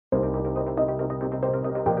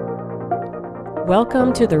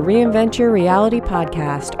Welcome to the Reinvent Your Reality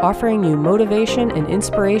podcast, offering you motivation and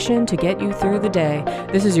inspiration to get you through the day.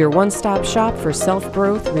 This is your one-stop shop for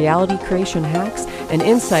self-growth, reality creation hacks, and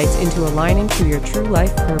insights into aligning to your true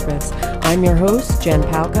life purpose. I'm your host, Jen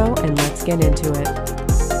Palco, and let's get into it.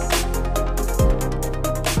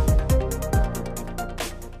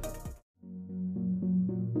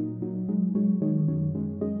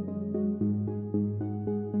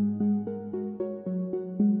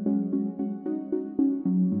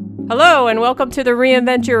 Hello and welcome to the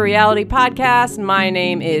Reinvent Your Reality podcast. My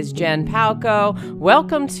name is Jen Palco.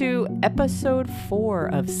 Welcome to episode 4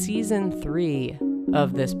 of season 3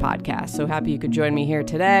 of this podcast. So happy you could join me here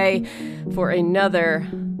today for another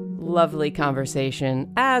lovely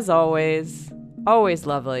conversation. As always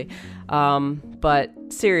lovely. But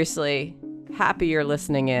seriously, happy you're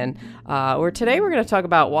listening in. Today we're going to talk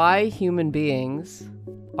about why human beings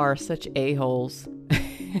are such a-holes.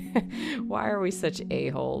 Why are we such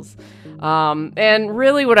a-holes? And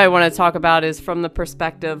really what I want to talk about is from the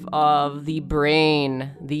perspective of the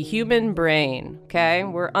brain, the human brain, okay?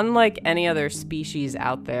 We're unlike any other species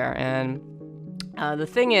out there. And the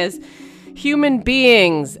thing is,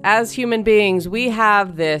 as human beings, we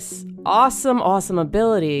have this awesome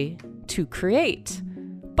ability to create.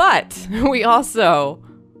 But we also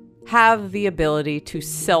have the ability to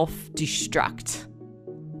self-destruct.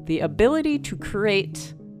 The ability to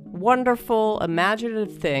create wonderful,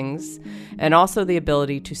 imaginative things, and also the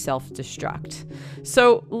ability to self-destruct.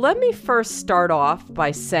 So let me first start off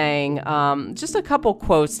by saying just a couple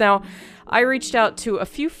quotes. Now, I reached out to a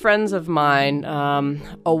few friends of mine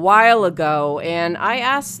a while ago, and I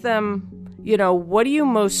asked them, what are you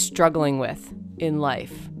most struggling with in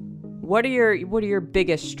life? What are your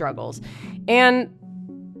biggest struggles? And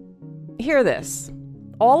hear this.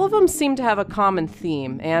 All of them seem to have a common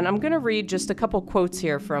theme, and I'm going to read just a couple quotes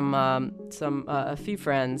here from a few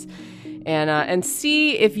friends, and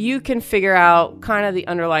see if you can figure out kind of the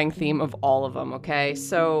underlying theme of all of them. Okay,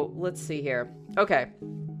 so let's see here. Okay,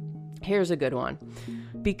 here's a good one: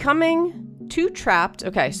 becoming too trapped.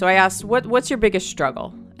 Okay, so I asked, what's your biggest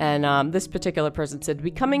struggle? And this particular person said,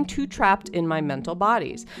 becoming too trapped in my mental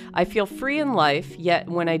bodies. I feel free in life, yet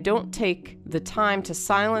when I don't take the time to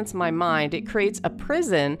silence my mind, it creates a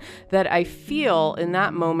prison that I feel in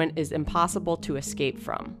that moment is impossible to escape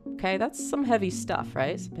from. Okay, that's some heavy stuff,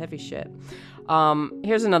 right? Some heavy shit.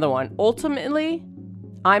 Here's another one. Ultimately,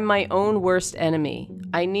 I'm my own worst enemy.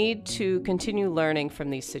 I need to continue learning from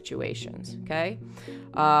these situations, okay?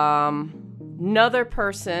 Another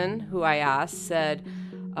person who I asked said,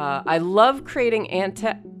 I love creating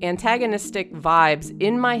antagonistic vibes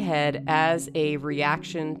in my head as a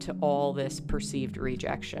reaction to all this perceived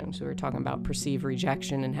rejection. So we're talking about perceived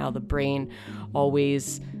rejection and how the brain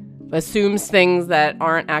always assumes things that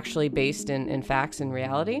aren't actually based in facts and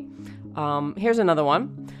reality. Here's another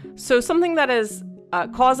one. So something that has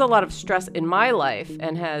caused a lot of stress in my life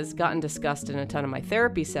and has gotten discussed in a ton of my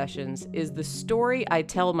therapy sessions is the story I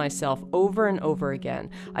tell myself over and over again.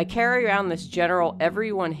 I carry around this general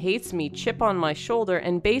everyone hates me chip on my shoulder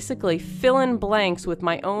and basically fill in blanks with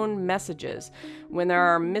my own messages when there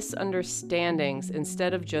are misunderstandings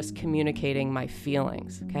instead of just communicating my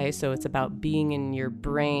feelings. Okay, so it's about being in your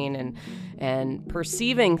brain and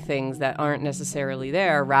perceiving things that aren't necessarily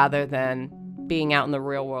there rather than being out in the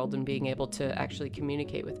real world and being able to actually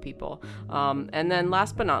communicate with people. And then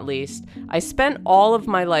last but not least, I spent all of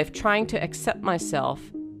my life trying to accept myself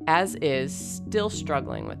as is, still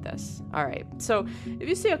struggling with this. All right, so if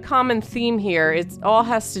you see a common theme here, it all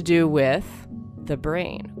has to do with the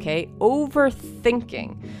brain, okay?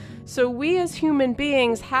 Overthinking. So we as human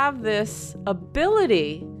beings have this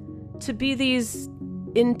ability to be these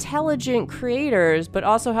intelligent creators, but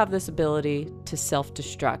also have this ability to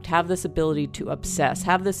self-destruct, have this ability to obsess,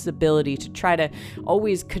 have this ability to try to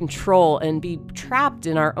always control and be trapped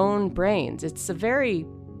in our own brains. It's a very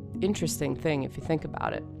interesting thing if you think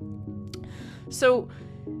about it. So,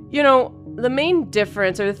 the main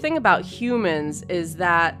difference or the thing about humans is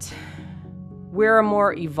that we're a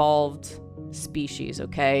more evolved species,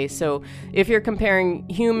 okay? So if you're comparing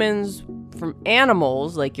humans from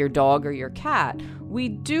animals like your dog or your cat, we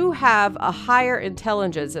do have a higher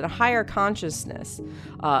intelligence and a higher consciousness,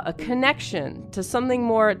 a connection to something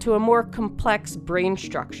more, to a more complex brain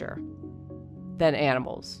structure than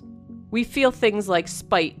animals. We feel things like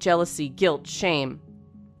spite, jealousy, guilt, shame.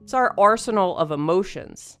 It's our arsenal of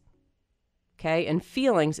emotions, okay? And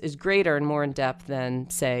feelings is greater and more in depth than,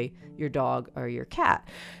 say, your dog or your cat.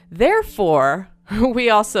 Therefore, we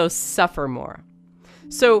also suffer more.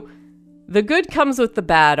 So the good comes with the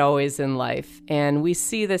bad always in life. And we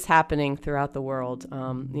see this happening throughout the world.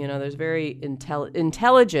 There's very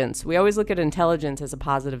intelligence. We always look at intelligence as a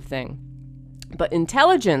positive thing. But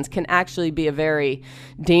intelligence can actually be a very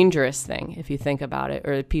dangerous thing if you think about it,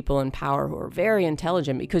 or people in power who are very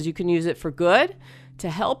intelligent, because you can use it for good, to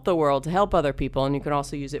help the world, to help other people, and you can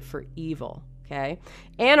also use it for evil. Okay.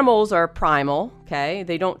 Animals are primal. Okay.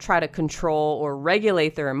 They don't try to control or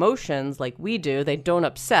regulate their emotions like we do. They don't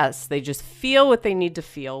obsess. They just feel what they need to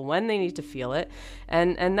feel when they need to feel it.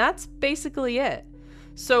 And that's basically it.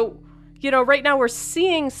 So, right now we're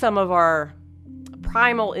seeing some of our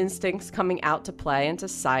primal instincts coming out to play in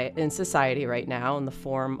society right now, in the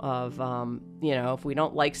form of, if we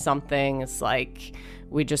don't like something, it's like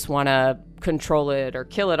we just want to control it or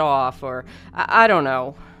kill it off, or I don't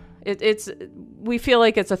know. We feel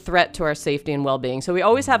like it's a threat to our safety and well-being. So we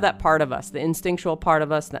always have that part of us, the instinctual part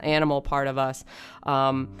of us, the animal part of us.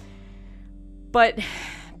 But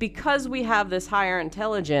because we have this higher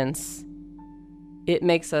intelligence, it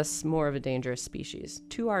makes us more of a dangerous species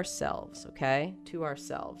to ourselves, okay? To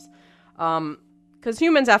ourselves. Because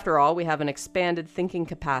humans, after all, we have an expanded thinking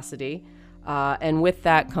capacity, and with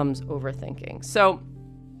that comes overthinking. So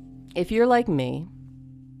if you're like me,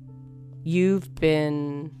 you've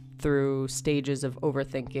been through stages of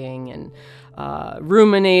overthinking and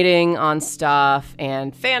ruminating on stuff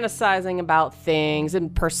and fantasizing about things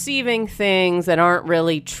and perceiving things that aren't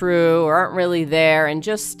really true or aren't really there, and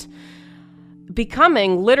just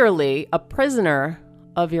becoming literally a prisoner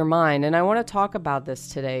of your mind. And I want to talk about this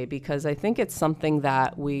today because I think it's something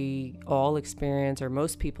that we all experience, or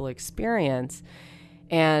most people experience,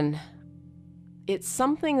 and it's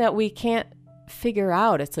something that we can't figure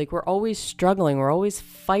out. It's like we're always struggling. We're always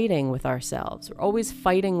fighting with ourselves. We're always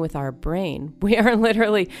fighting with our brain. We are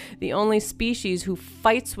literally the only species who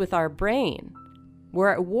fights with our brain.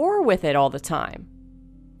 We're at war with it all the time.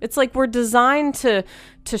 It's like we're designed to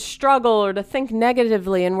struggle or to think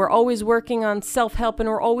negatively, and we're always working on self-help, and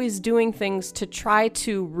we're always doing things to try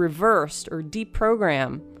to reverse or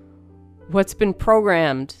deprogram what's been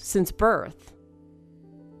programmed since birth.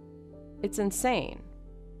 It's insane.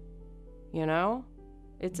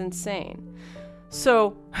 It's insane.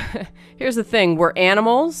 So here's the thing. We're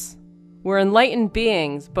animals, we're enlightened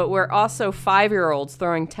beings, but we're also 5-year-olds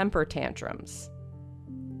throwing temper tantrums.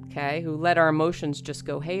 Okay, who let our emotions just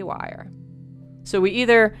go haywire. So we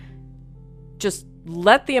either just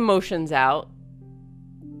let the emotions out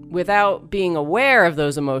without being aware of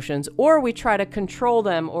those emotions, or we try to control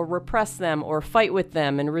them or repress them or fight with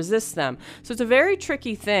them and resist them. So it's a very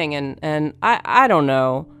tricky thing, and I don't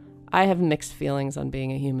know. I have mixed feelings on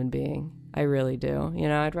being a human being. I really do.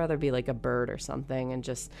 I'd rather be like a bird or something and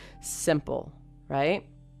just simple, right?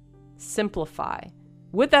 Simplify.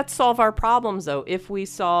 Would that solve our problems, though, if we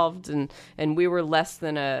solved and we were less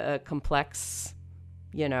than a complex,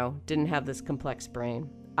 didn't have this complex brain?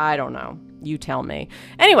 I don't know. You tell me.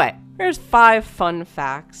 Anyway, here's 5 fun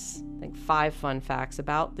facts. I think 5 fun facts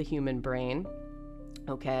about the human brain.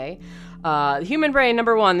 Okay. The human brain,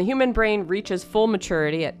 number 1, the human brain reaches full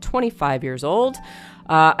maturity at 25 years old.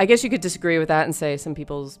 I guess you could disagree with that and say some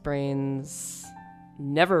people's brains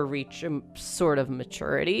never reach a sort of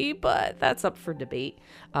maturity, but that's up for debate.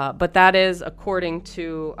 But that is according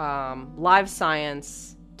to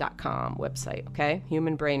livescience.com website, okay?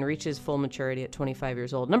 Human brain reaches full maturity at 25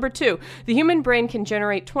 years old. Number 2, the human brain can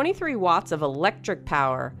generate 23 watts of electric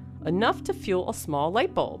power, enough to fuel a small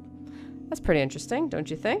light bulb. That's pretty interesting, don't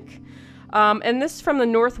you think? And this is from the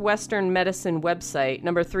Northwestern Medicine website.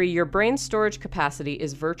 Number 3, your brain storage capacity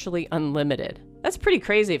is virtually unlimited. That's pretty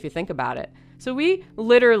crazy if you think about it. So we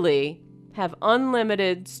literally have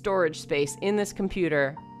unlimited storage space in this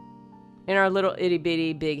computer in our little itty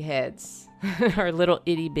bitty big heads. Our little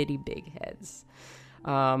itty bitty big heads.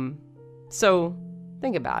 So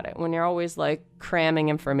think about it. When you're always like cramming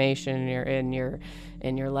information and you're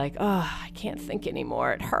like, oh, I can't think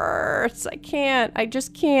anymore. It hurts. I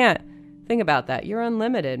just can't. Think about that. You're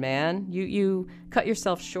unlimited, man. You cut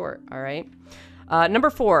yourself short. All right. Number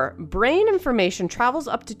 4, brain information travels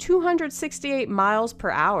up to 268 miles per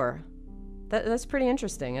hour. That's pretty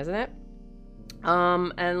interesting, isn't it?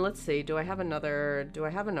 And let's see. Do I have a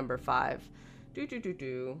number 5?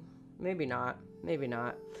 Maybe not.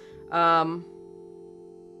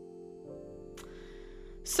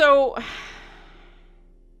 So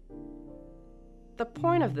the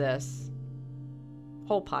point of this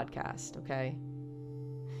whole podcast, okay,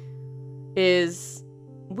 is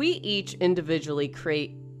we each individually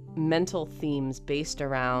create mental themes based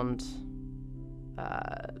around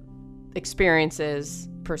experiences,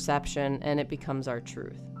 perception, and it becomes our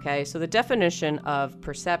truth. Okay, so the definition of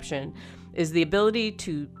perception is the ability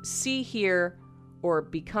to see, hear, or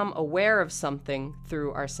become aware of something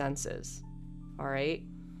through our senses. All right.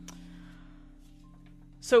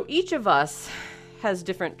 So each of us has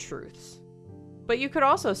different truths. But you could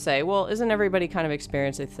also say, well, isn't everybody kind of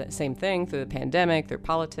experiencing the same thing through the pandemic, through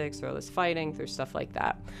politics, through all this fighting, through stuff like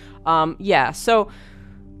that? Yeah, so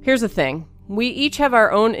here's the thing. We each have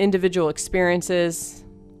our own individual experiences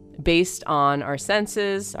based on our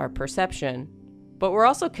senses, our perception, but we're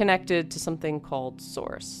also connected to something called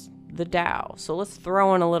Source, the Tao. So let's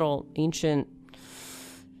throw in a little ancient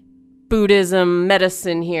Buddhism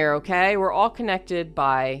medicine here, okay? We're all connected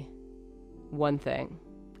by one thing,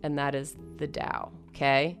 and that is the Tao,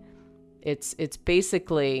 okay? It's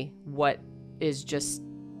basically what is it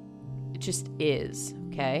just is,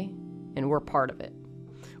 okay? And we're part of it.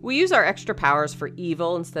 We use our extra powers for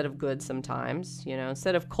evil instead of good sometimes,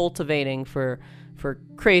 instead of cultivating for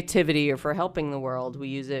creativity or for helping the world, we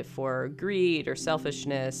use it for greed or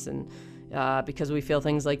selfishness, and because we feel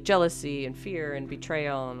things like jealousy and fear and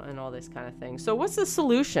betrayal and all this kind of thing. So what's the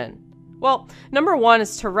solution? Well, number one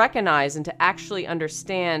is to recognize and to actually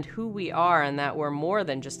understand who we are and that we're more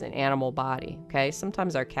than just an animal body, okay?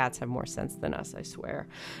 Sometimes our cats have more sense than us, I swear.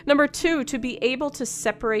 Number two, to be able to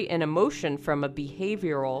separate an emotion from a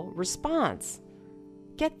behavioral response.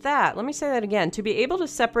 Get that. Let me say that again. To be able to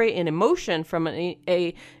separate an emotion from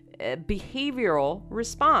a behavioral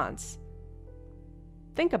response.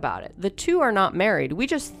 Think about it. The two are not married. We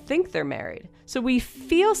just think they're married. So we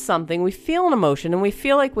feel something, we feel an emotion, and we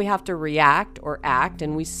feel like we have to react or act.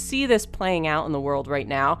 And we see this playing out in the world right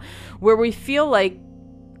now, where we feel like,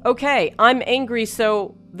 okay, I'm angry,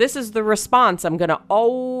 so this is the response I'm going to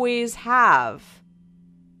always have.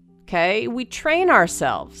 Okay? We train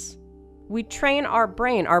ourselves. We train our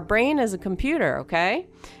brain. Our brain is a computer, okay?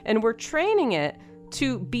 And we're training it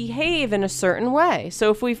to behave in a certain way.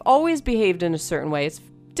 So if we've always behaved in a certain way, it's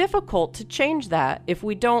difficult to change that if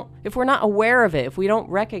we're not aware of it, if we don't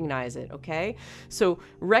recognize it, okay? So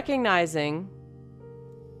recognizing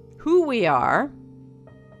who we are,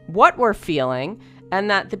 what we're feeling, and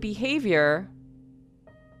that the behavior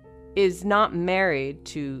is not married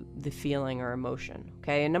to the feeling or emotion,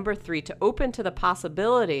 okay? And number three, to open to the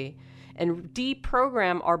possibility and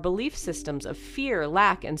deprogram our belief systems of fear,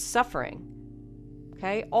 lack, and suffering.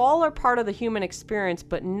 Okay? All are part of the human experience,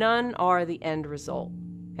 but none are the end result.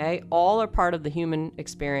 Okay? All are part of the human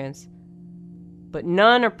experience, but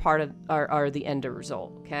none are the end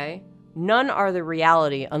result. Okay? None are the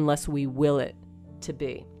reality unless we will it to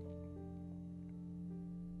be.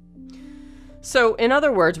 So, in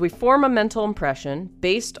other words, we form a mental impression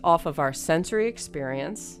based off of our sensory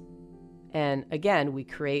experience. And again, we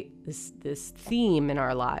create this theme in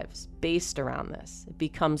our lives based around this. It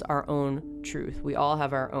becomes our own truth. We all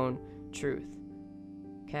have our own truth.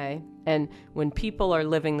 Okay? And when people are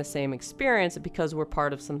living the same experience, it's because we're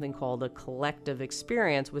part of something called a collective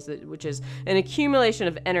experience, which is an accumulation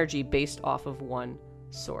of energy based off of one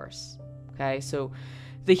source. Okay? So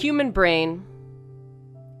the human brain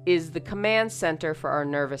is the command center for our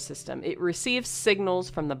nervous system. It receives signals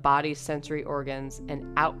from the body's sensory organs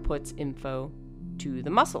and outputs info to the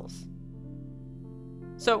muscles.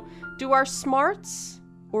 So, do our smarts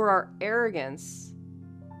or our arrogance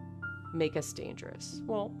make us dangerous?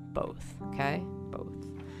 Well, both, okay? Both,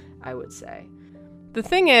 I would say. The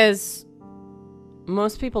thing is,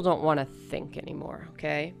 most people don't want to think anymore,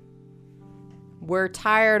 okay? We're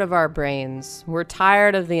tired of our brains. We're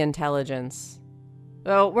tired of the intelligence.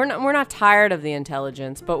 Well, we're not tired of the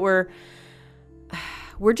intelligence, but we're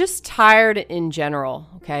just tired in general,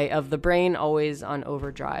 okay, of the brain always on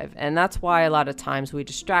overdrive. And that's why a lot of times we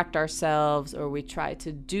distract ourselves or we try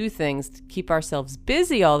to do things to keep ourselves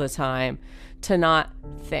busy all the time to not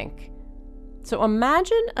think. So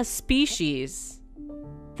imagine a species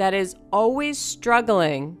that is always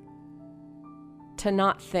struggling to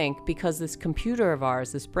not think because this computer of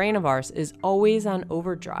ours, this brain of ours, is always on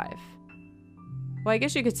overdrive. Well, I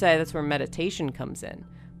guess you could say that's where meditation comes in,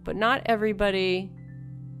 but not everybody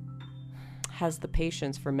has the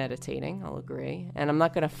patience for meditating, I'll agree. And I'm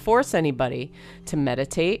not going to force anybody to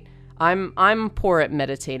meditate. I'm poor at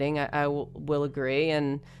meditating, I will agree.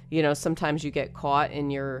 And, sometimes you get caught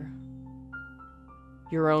in your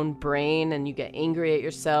own brain and you get angry at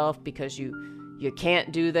yourself because you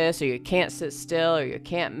can't do this, or you can't sit still, or you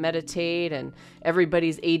can't meditate, and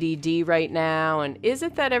everybody's ADD right now. And is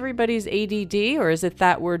it that everybody's ADD, or is it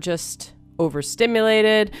that we're just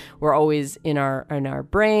overstimulated? We're always in our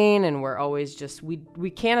brain, and we're always just, we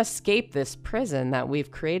can't escape this prison that we've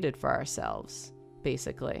created for ourselves,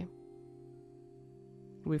 basically.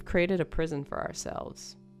 We've created a prison for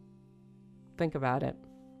ourselves. Think about it.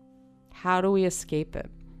 How do we escape it?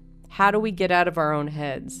 How do we get out of our own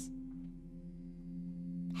heads?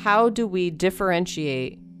 How do we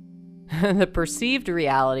differentiate the perceived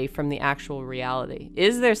reality from the actual reality?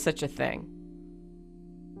 Is there such a thing?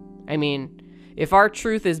 I mean, if our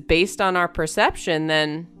truth is based on our perception,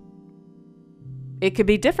 then it could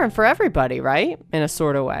be different for everybody, right? In a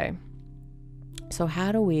sort of way. So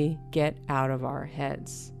how do we get out of our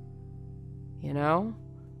heads? You know,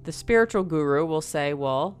 the spiritual guru will say,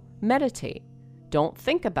 well, meditate. Don't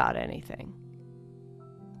think about anything.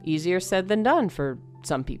 Easier said than done for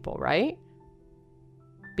some people, right?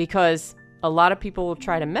 Because a lot of people will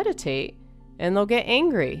try to meditate and they'll get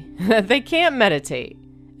angry that they can't meditate.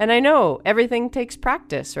 And I know everything takes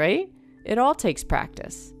practice, right? It all takes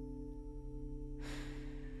practice.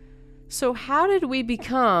 So how did we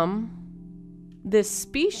become this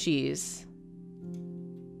species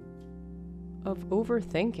of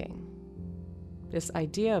overthinking? This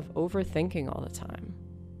idea of overthinking all the time.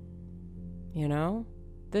 You know,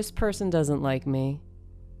 this person doesn't like me.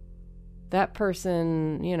 That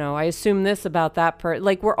person, you know, I assume this about that person.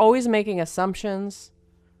 Like, we're always making assumptions.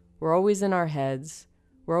 We're always in our heads.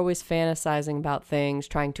 We're always fantasizing about things,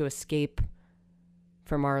 trying to escape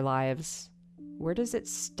from our lives. Where does it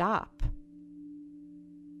stop?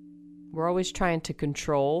 We're always trying to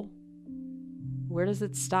control. Where does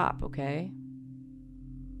it stop, okay?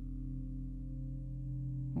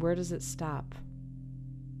 Where does it stop?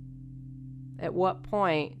 At what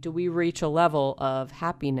point do we reach a level of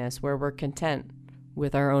happiness where we're content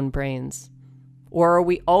with our own brains? Or are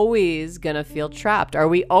we always going to feel trapped? Are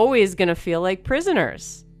we always going to feel like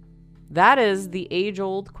prisoners? That is the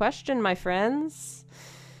age-old question, my friends.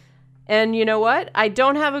 And you know what? I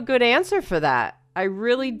don't have a good answer for that. I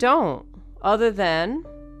really don't. Other than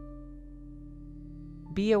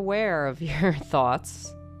be aware of your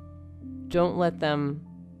thoughts. Don't let them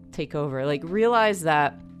take over. Like, realize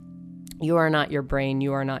that you are not your brain.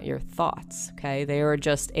 You are not your thoughts. Okay? They are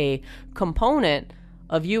just a component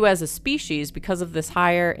of you as a species because of this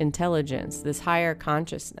higher intelligence, this higher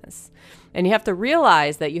consciousness. And you have to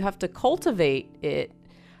realize that you have to cultivate it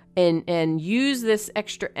and use this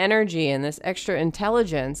extra energy and this extra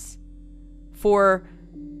intelligence for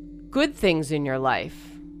good things in your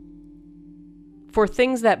life, for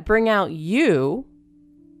things that bring out you,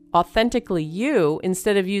 authentically you,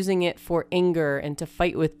 instead of using it for anger and to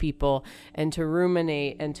fight with people and to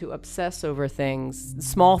ruminate and to obsess over things,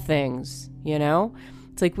 small things, you know?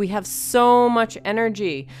 It's like we have so much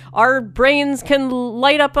energy. Our brains can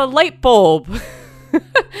light up a light bulb.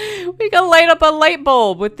 We can light up a light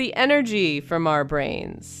bulb with the energy from our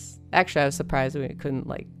brains. Actually, I was surprised we couldn't,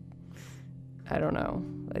 like, I don't know.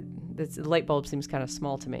 The light bulb seems kind of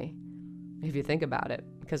small to me, if you think about it,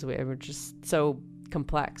 because we're just so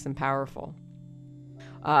complex and powerful.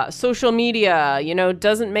 Social media, you know,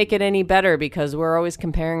 doesn't make it any better because we're always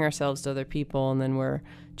comparing ourselves to other people, and then we're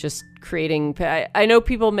just creating. I know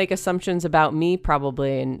people make assumptions about me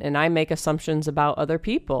probably, and I make assumptions about other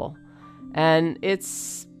people, and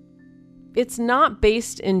it's not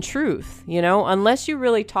based in truth, you know, unless you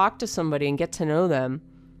really talk to somebody and get to know them.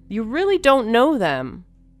 You really don't know them,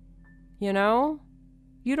 you know?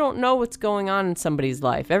 You don't know what's going on in somebody's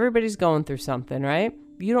life. Everybody's going through something, right?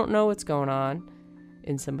 You don't know what's going on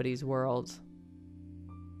in somebody's world.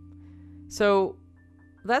 So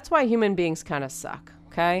that's why human beings kind of suck,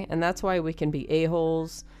 okay? And that's why we can be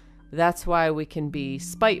a-holes. That's why we can be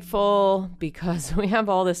spiteful, because we have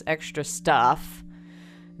all this extra stuff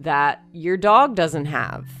that your dog doesn't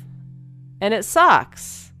have. And it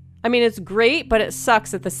sucks. I mean, it's great, but it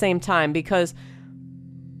sucks at the same time because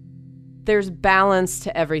there's balance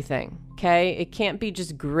to everything, okay? It can't be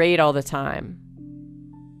just great all the time.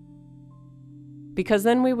 Because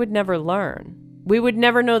then we would never learn. We would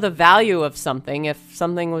never know the value of something if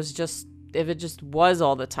it just was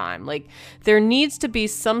all the time. Like, there needs to be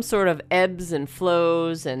some sort of ebbs and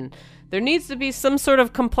flows, and there needs to be some sort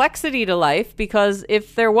of complexity to life, because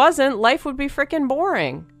if there wasn't, life would be freaking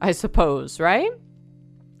boring, I suppose, right?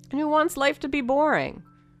 And who wants life to be boring?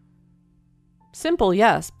 Simple,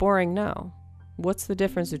 yes. Boring, no. What's the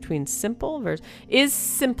difference between simple versus... Is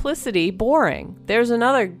simplicity boring? There's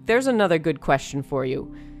another good question for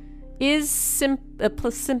you. Is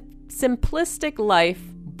simplistic life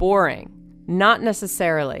boring? Not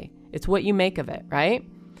necessarily. It's what you make of it, right?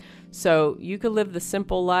 So you could live the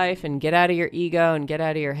simple life and get out of your ego and get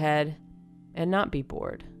out of your head and not be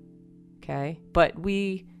bored, okay? But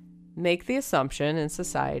we make the assumption in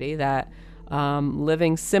society that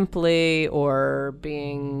living simply or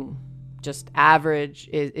being just average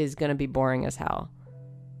is going to be boring as hell.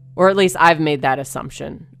 Or at least I've made that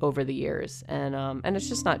assumption over the years, and it's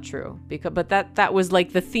just not true. But that was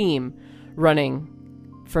like the theme running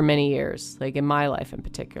for many years, like in my life in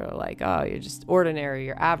particular. Like, oh, you're just ordinary,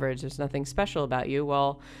 you're average, there's nothing special about you.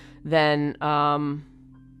 Well, then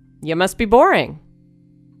you must be boring.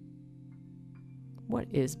 What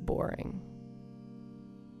is boring?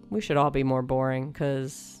 We should all be more boring,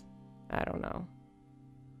 because I don't know.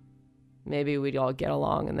 Maybe we'd all get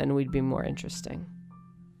along and then we'd be more interesting,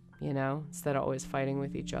 instead of always fighting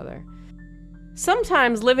with each other.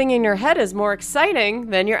 Sometimes living in your head is more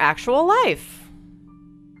exciting than your actual life.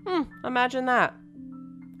 Imagine that.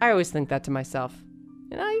 I always think that to myself.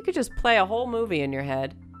 You could just play a whole movie in your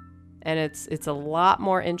head, and it's a lot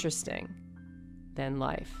more interesting than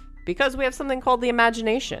life, because we have something called the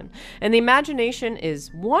imagination. And the imagination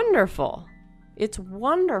is wonderful. It's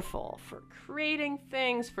wonderful for creating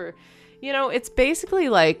things, it's basically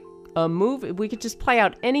like a movie. We could just play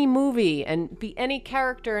out any movie and be any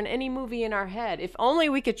character in any movie in our head. If only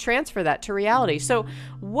we could transfer that to reality. So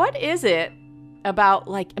what is it about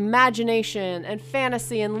like imagination and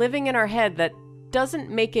fantasy and living in our head that doesn't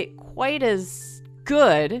make it quite as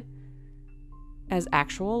good as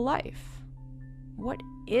actual life? What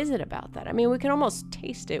is it about that? I mean, we can almost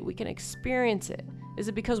taste it. We can experience it. Is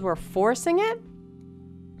it because we're forcing it?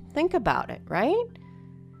 Think about it, right?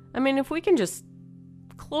 I mean, if we can just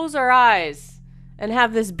close our eyes and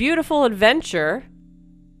have this beautiful adventure,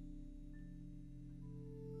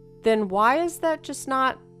 then why is that just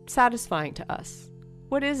not satisfying to us?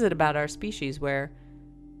 What is it about our species where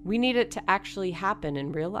we need it to actually happen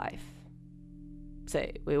in real life?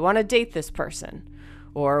 Say, we want to date this person,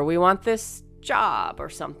 or we want this job or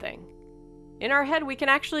something. In our head, we can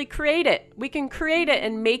actually create it. We can create it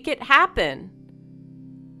and make it happen.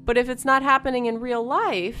 But if it's not happening in real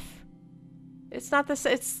life, it's not this.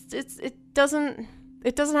 It doesn't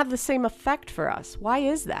have the same effect for us. Why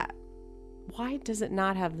is that? Why does it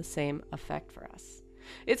not have the same effect for us?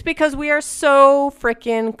 It's because we are so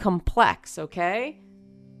freaking complex, okay?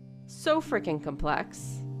 So freaking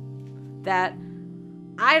complex that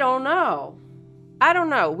I don't know.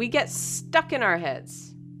 We get stuck in our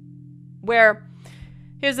heads. Where,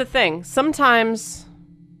 here's the thing, sometimes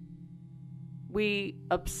we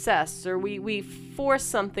obsess or we force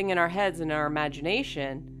something in our heads and our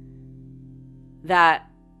imagination that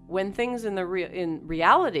when things in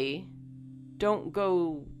reality don't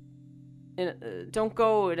go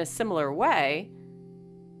in a similar way,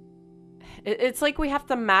 it's like we have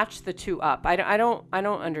to match the two up. I don't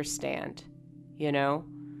understand,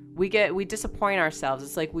 we disappoint ourselves.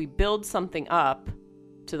 It's like we build something up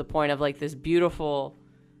to the point of like this beautiful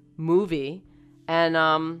movie, and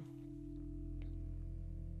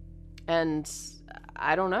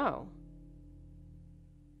I don't know.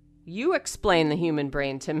 You explain the human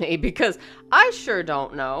brain to me, because I sure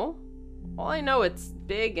don't know. All I know, it's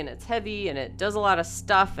big and it's heavy and it does a lot of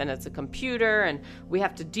stuff and it's a computer and we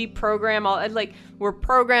have to deprogram all. Like, we're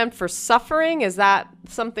programmed for suffering. Is that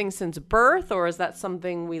something since birth, or is that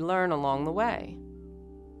something we learn along the way?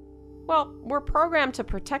 Well, we're programmed to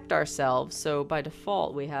protect ourselves, so by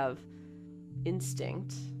default we have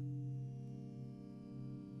instinct,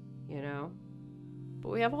 But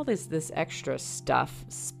we have all this extra stuff: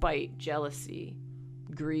 spite, jealousy,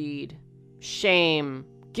 greed, shame,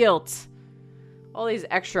 guilt. All these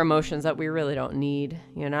extra emotions that we really don't need,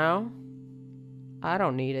 I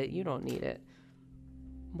don't need it. You don't need it.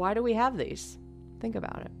 Why do we have these? Think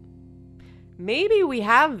about it. Maybe we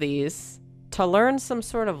have these to learn some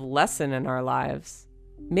sort of lesson in our lives.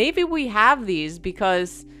 Maybe we have these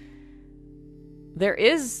because there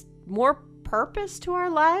is more purpose to our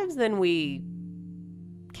lives than we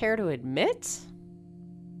care to admit.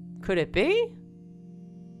 Could it be?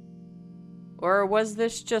 Or was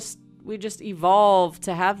this we just evolved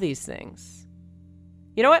to have these things?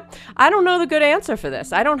 You know what? I don't know the good answer for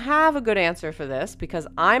this. I don't have a good answer for this because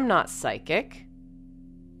I'm not psychic.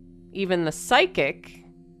 Even the psychic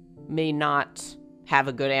may not have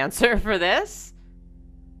a good answer for this.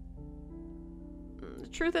 The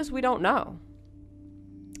truth is, we don't know.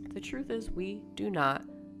 The truth is, we do not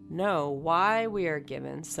know why we are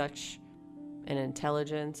given such an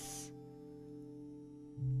intelligence,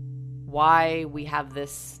 why we have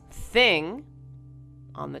this thing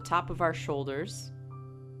on the top of our shoulders.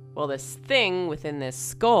 Well, this thing within this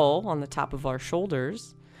skull on the top of our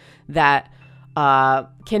shoulders that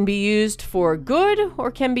can be used for good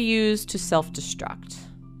or can be used to self-destruct.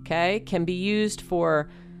 Okay? Can be used for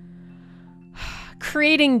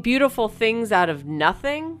creating beautiful things out of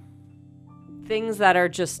nothing. Things that are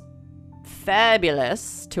just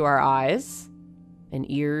fabulous to our eyes and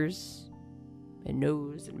ears and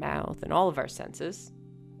nose and mouth and all of our senses,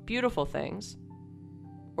 beautiful things,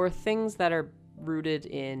 or things that are rooted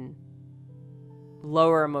in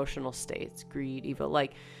lower emotional states, greed, evil,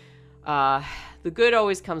 like the good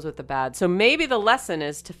always comes with the bad. So maybe the lesson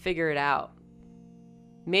is to figure it out.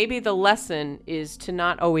 Maybe the lesson is to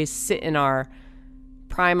not always sit in our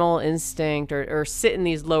primal instinct or sit in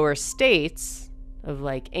these lower states of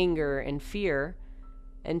like anger and fear,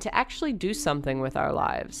 and to actually do something with our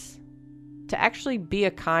lives, to actually be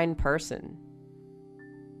a kind person,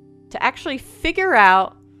 to actually figure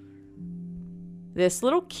out this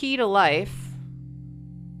little key to life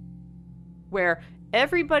where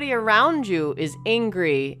everybody around you is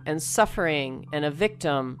angry and suffering and a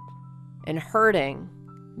victim and hurting.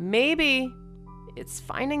 Maybe it's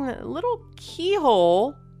finding the little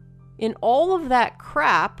keyhole in all of that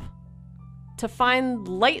crap to find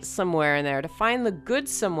light somewhere in there, to find the good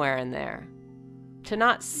somewhere in there, to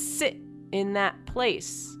not sit in that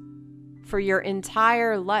place for your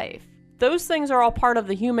entire life. Those things are all part of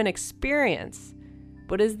the human experience.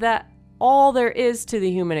 But is that all there is to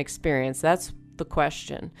the human experience? That's the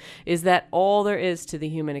question. Is that all there is to the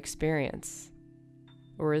human experience?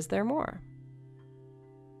 Or is there more?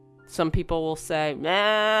 Some people will say,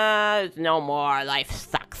 nah, there's no more. Life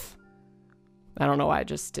sucks. I don't know why I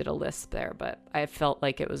just did a lisp there, but I felt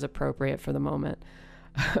like it was appropriate for the moment.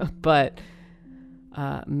 But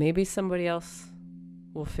maybe somebody else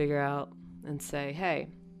will figure out and say, hey,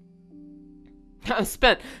 I've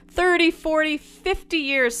spent 30, 40, 50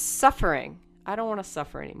 years suffering. I don't want to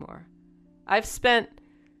suffer anymore. I've spent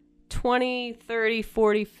 20, 30,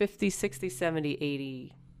 40, 50, 60, 70,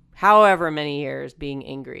 80, however many years being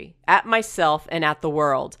angry at myself and at the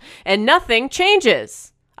world. And nothing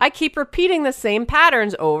changes. I keep repeating the same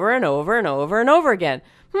patterns over and over and over and over again.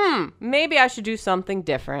 Maybe I should do something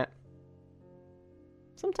different.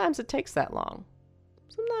 Sometimes it takes that long.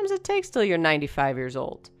 Sometimes it takes till you're 95 years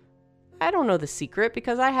old. I don't know the secret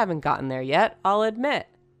because I haven't gotten there yet, I'll admit.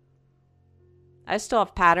 I still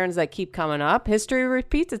have patterns that keep coming up. History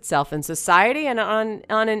repeats itself in society and on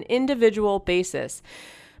an individual basis.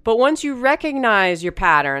 But once you recognize your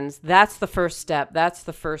patterns, that's the first step. That's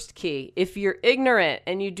the first key. If you're ignorant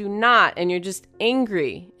and you do not, and you're just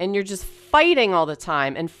angry and you're just fighting all the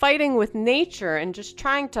time and fighting with nature and just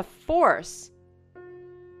trying to force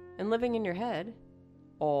and living in your head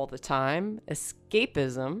all the time,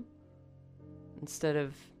 escapism, instead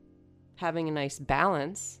of having a nice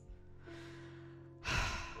balance,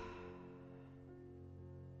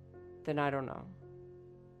 then I don't know.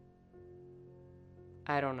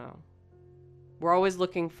 I don't know. We're always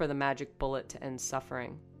looking for the magic bullet to end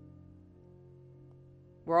suffering.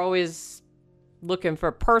 We're always looking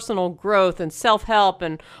for personal growth and self-help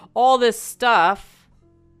and all this stuff,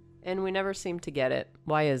 and we never seem to get it.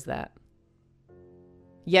 Why is that?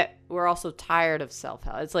 Yet we're also tired of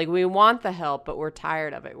self-help. It's like we want the help, but we're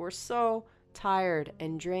tired of it. We're so tired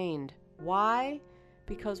and drained. Why?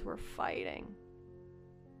 Because we're fighting.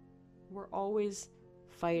 We're always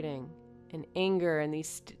fighting. And anger and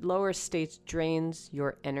these lower states drains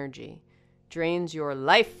your energy, drains your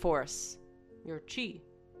life force, your chi,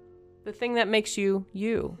 the thing that makes you,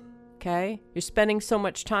 you, okay? You're spending so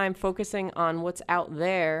much time focusing on what's out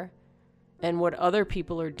there and what other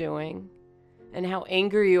people are doing and how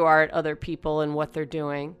angry you are at other people and what they're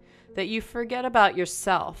doing, that you forget about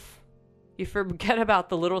yourself. You forget about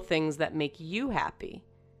the little things that make you happy,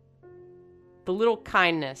 the little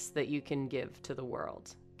kindness that you can give to the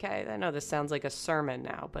world. Okay, I know this sounds like a sermon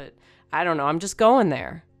now, but I don't know. I'm just going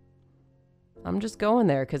there. I'm just going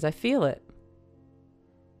there because I feel it.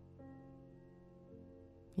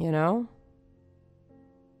 You know?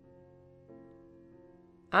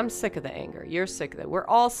 I'm sick of the anger. You're sick of it. We're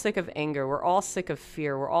all sick of anger. We're all sick of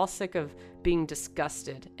fear. We're all sick of being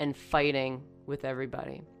disgusted and fighting with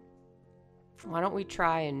everybody. Why don't we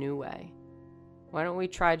try a new way? Why don't we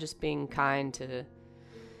try just being kind to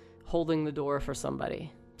holding the door for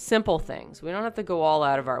somebody? Simple things. We don't have to go all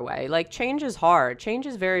out of our way. Like, change is hard. Change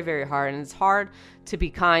is very, very hard. And it's hard to be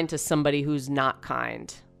kind to somebody who's not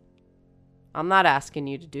kind. I'm not asking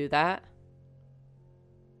you to do that.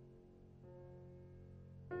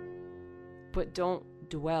 But don't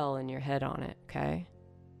dwell in your head on it, okay?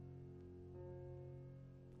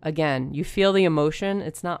 Again, you feel the emotion.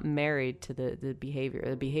 It's not married to the behavior.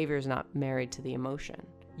 The behavior is not married to the emotion.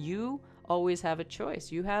 You always have a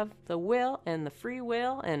choice. You have the will and the free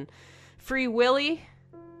will and free willy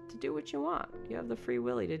to do what you want. You have the free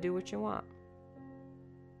willy to do what you want.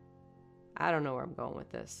 I don't know where I'm going with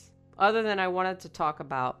this, other than I wanted to talk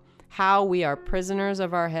about how we are prisoners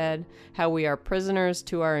of our head, how we are prisoners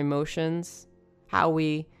to our emotions, how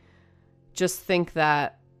we just think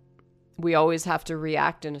that we always have to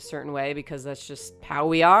react in a certain way because that's just how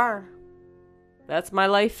we are. That's my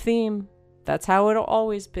life theme. That's how it'll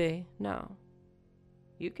always be. No.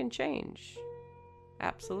 You can change.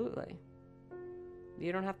 Absolutely.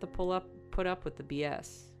 You don't have to put up with the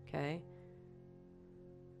BS, okay?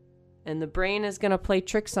 And the brain is going to play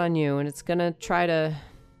tricks on you, and it's going to try to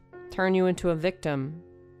turn you into a victim.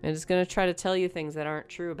 And it's going to try to tell you things that aren't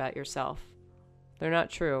true about yourself. They're not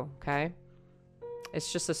true, okay?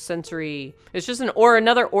 It's just a sensory, it's just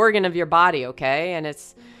another organ of your body, okay? And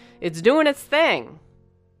it's doing its thing.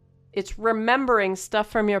 It's remembering stuff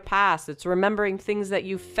from your past. It's remembering things that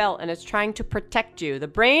you felt, and it's trying to protect you. The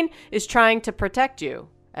brain is trying to protect you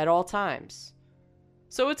at all times.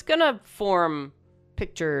 So it's going to form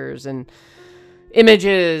pictures and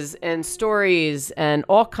images and stories and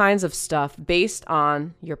all kinds of stuff based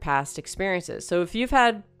on your past experiences. So if you've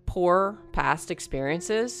had poor past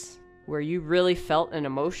experiences where you really felt an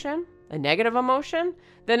emotion, a negative emotion,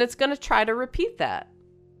 then it's going to try to repeat that.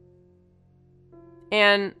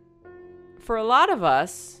 And for a lot of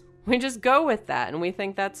us, we just go with that and we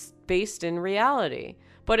think that's based in reality.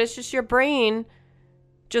 But it's just your brain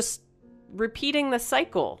just repeating the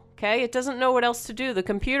cycle, okay? It doesn't know what else to do. The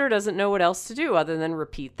computer doesn't know what else to do other than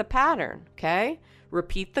repeat the pattern, okay?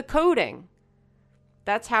 Repeat the coding.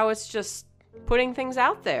 That's how it's just putting things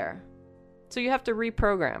out there. So you have to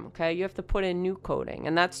reprogram, okay? You have to put in new coding.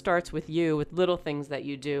 And that starts with you, with little things that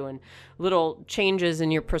you do and little changes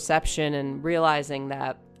in your perception and realizing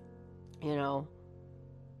that, you know,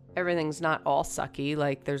 everything's not all sucky.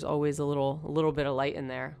 Like there's always a little bit of light in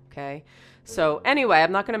there, okay? So anyway,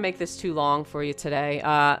 I'm not going to make this too long for you today.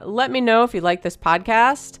 Let me know if you like this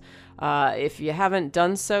podcast. If you haven't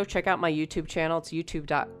done so, check out my YouTube channel. It's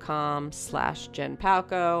youtube.com/Jen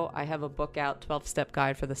Palco. I have a book out, 12-Step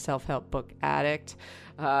Guide for the Self-Help Book Addict,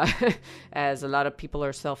 as a lot of people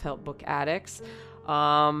are self-help book addicts.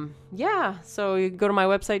 So you can go to my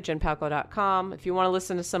website, jenpalco.com. If you want to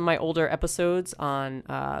listen to some of my older episodes on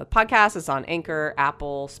podcasts, it's on Anchor,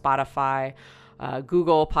 Apple, Spotify,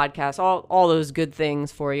 Google Podcasts, all those good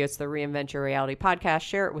things for you. It's the Reinvent Your Reality podcast.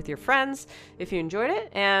 Share it with your friends if you enjoyed it.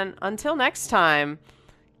 And until next time,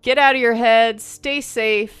 get out of your head, stay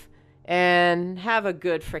safe, and have a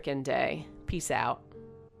good frickin' day. Peace out.